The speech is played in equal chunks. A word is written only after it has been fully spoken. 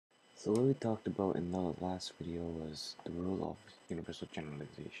So what we talked about in the last video was the rule of universal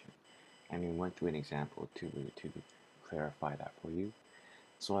generalization, and we went through an example to clarify that for you.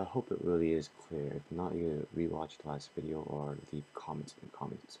 So I hope it really is clear. If not, you rewatch the last video or leave comments in the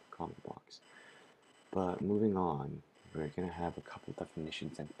comment box. But moving on, we're gonna have a couple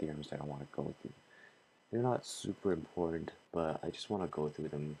definitions and theorems that I want to go through. They're not super important, but I just want to go through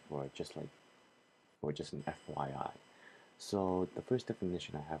them for just an FYI. So the first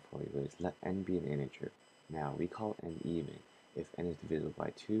definition I have for you is let n be an integer. Now we call n even if n is divisible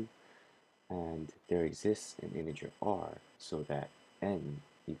by 2 and there exists an integer r so that n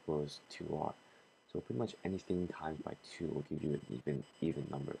equals 2r. So pretty much anything times by 2 will give you an even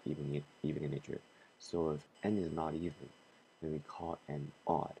number, even integer. So if n is not even, then we call n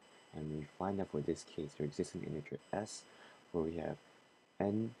odd. And we find that for this case there exists an integer s where we have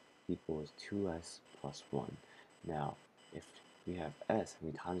n equals 2s plus 1. Now if we have s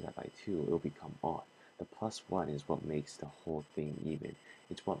and we times that by 2, it will become odd. The plus 1 is what makes the whole thing even.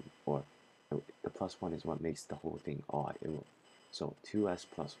 The plus 1 is what makes the whole thing odd. So 2s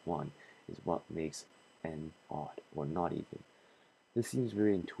plus 1 is what makes n odd, or not even. This seems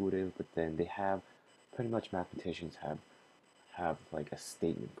very intuitive, but then they have, pretty much mathematicians have like a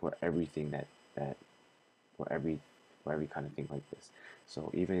statement for everything that for every kind of thing like this.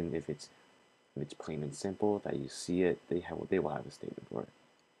 So even if it's plain and simple that you see it, they will have a statement for it.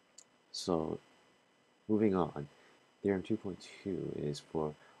 So moving on, theorem 2.2 is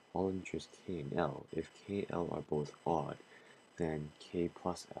for all integers k and l. If k and l are both odd, then k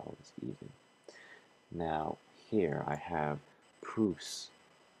plus l is even. Now here I have proofs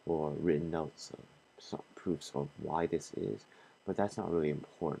or written notes of some proofs of why this is, but that's not really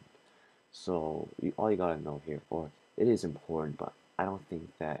important. So all you gotta know here, or it is important, but I don't think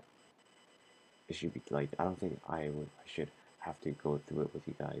that it should be like, I don't think I should have to go through it with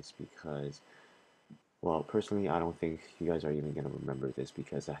you guys because, well, personally, I don't think you guys are even gonna remember this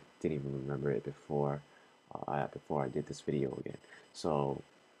because I didn't even remember it before I did this video again. So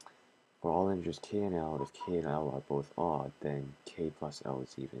for all integers k and l, if k and l are both odd, then k plus l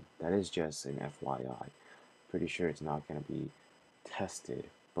is even. That is just an FYI. Pretty sure it's not gonna be tested,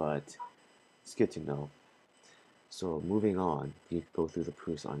 but it's good to know. So moving on, you go through the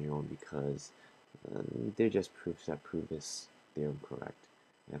proofs on your own because they're just proofs that prove this theorem correct,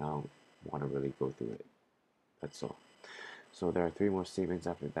 and I don't want to really go through it. That's all. So there are 3 more statements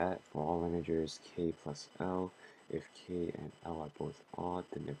after that. For all integers k plus l, if k and l are both odd,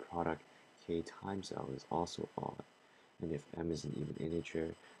 then the product k times l is also odd. And if m is an even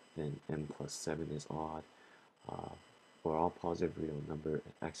integer, then m plus 7 is odd. For all positive real number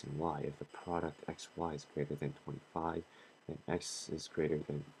x and y, if the product xy is greater than 25, then x is greater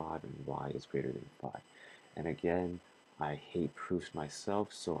than 5 and y is greater than 5. And again, I hate proofs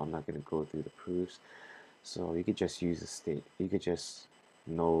myself, so I'm not going to go through the proofs. So you could just use you could just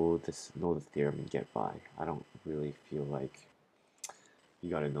know the theorem and get by. I don't really feel like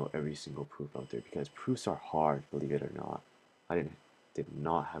you gotta know every single proof out there because proofs are hard, believe it or not. I did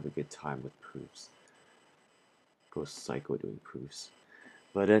not have a good time with proofs. Go psycho doing proofs.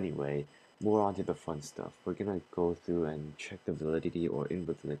 But anyway, more on to the fun stuff. We're gonna go through and check the validity or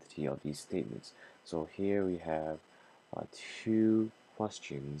invalidity of these statements. So here we have 2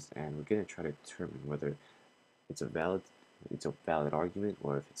 questions, and we're gonna try to determine whether it's a valid argument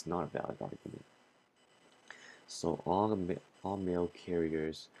or if it's not a valid argument. So all mail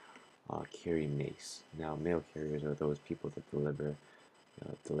carriers carry mace. Now mail carriers are those people that deliver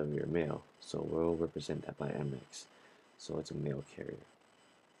your mail. So we'll represent that by MX. So it's a mail carrier.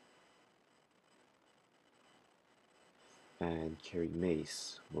 And carry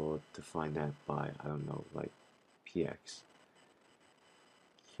mace, we'll define that by, I don't know, like PX.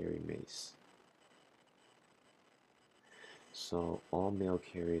 Carry mace. So all mail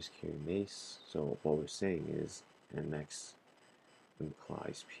carriers carry mace. So what we're saying is MX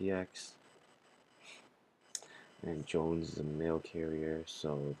implies PX. And Jones is a mail carrier,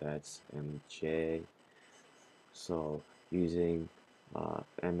 so that's MJ. So using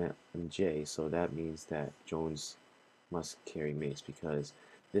MJ, so that means that Jones must carry mace because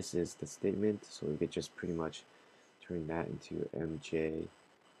this is the statement, so we could just pretty much turn that into MJ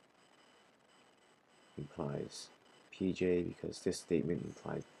implies PJ because this statement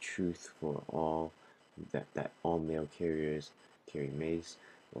implies truth for all that all mail carriers carry mace.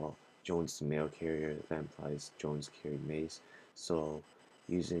 Well, Jones is a mail carrier, that implies Jones carry mace. So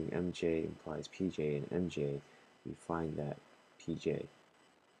using MJ implies PJ and MJ, we find that PJ.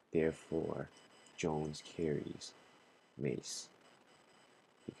 Therefore, Jones carries mace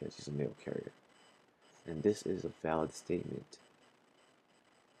because he's a mail carrier. And this is a valid statement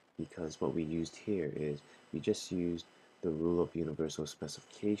because what we used here is we just used the rule of universal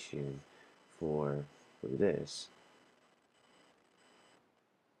specification for this,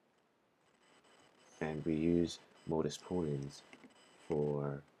 and we use modus ponens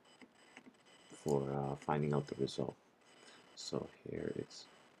for finding out the result. So here it's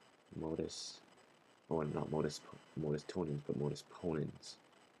modus, or not modus tonens, but modus ponens,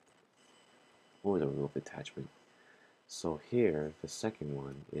 or the rule of attachment. So here, the second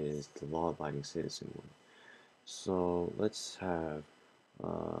one is the law-abiding citizen one. So let's have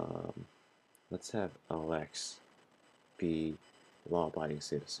LX be law-abiding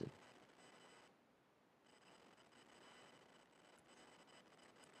citizen.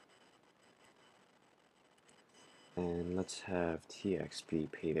 And let's have TX be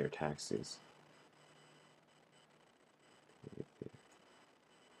pay their taxes.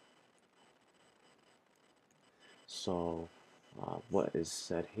 So what is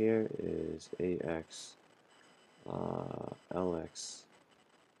said here is AX LX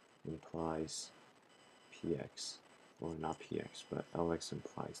implies PX, or not PX, but LX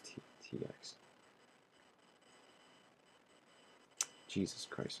implies TX. Jesus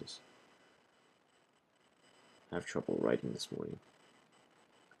Christ. I have trouble writing this morning.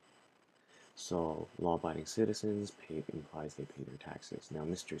 So law-abiding citizens implies they pay their taxes. Now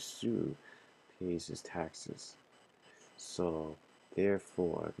Mr. Su pays his taxes. So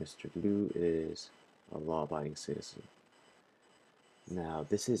therefore Mr. Liu is a law-abiding citizen. Now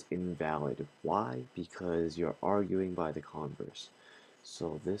this is invalid. Why? Because you're arguing by the converse.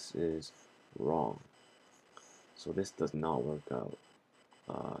 So this is wrong. So this does not work out.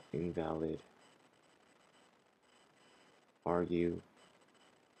 Invalid. Argue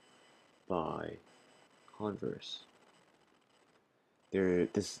by converse.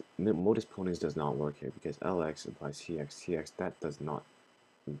 This modus ponens does not work here because LX implies TX. That does not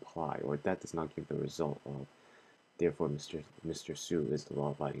imply, or that does not give the result of. Therefore, Mr. Su is the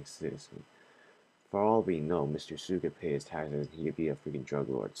law-abiding citizen. For all we know, Mr. Su could pay his taxes and he could be a freaking drug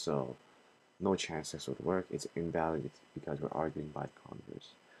lord. So, no chance this would work. It's invalid because we're arguing by converse.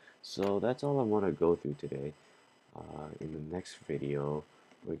 So that's all I want to go through today. In the next video,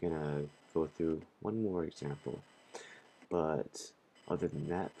 we're gonna go through one more example. But other than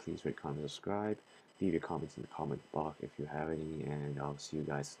that, please rate, comment, subscribe. Leave your comments in the comment box if you have any, and I'll see you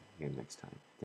guys again next time.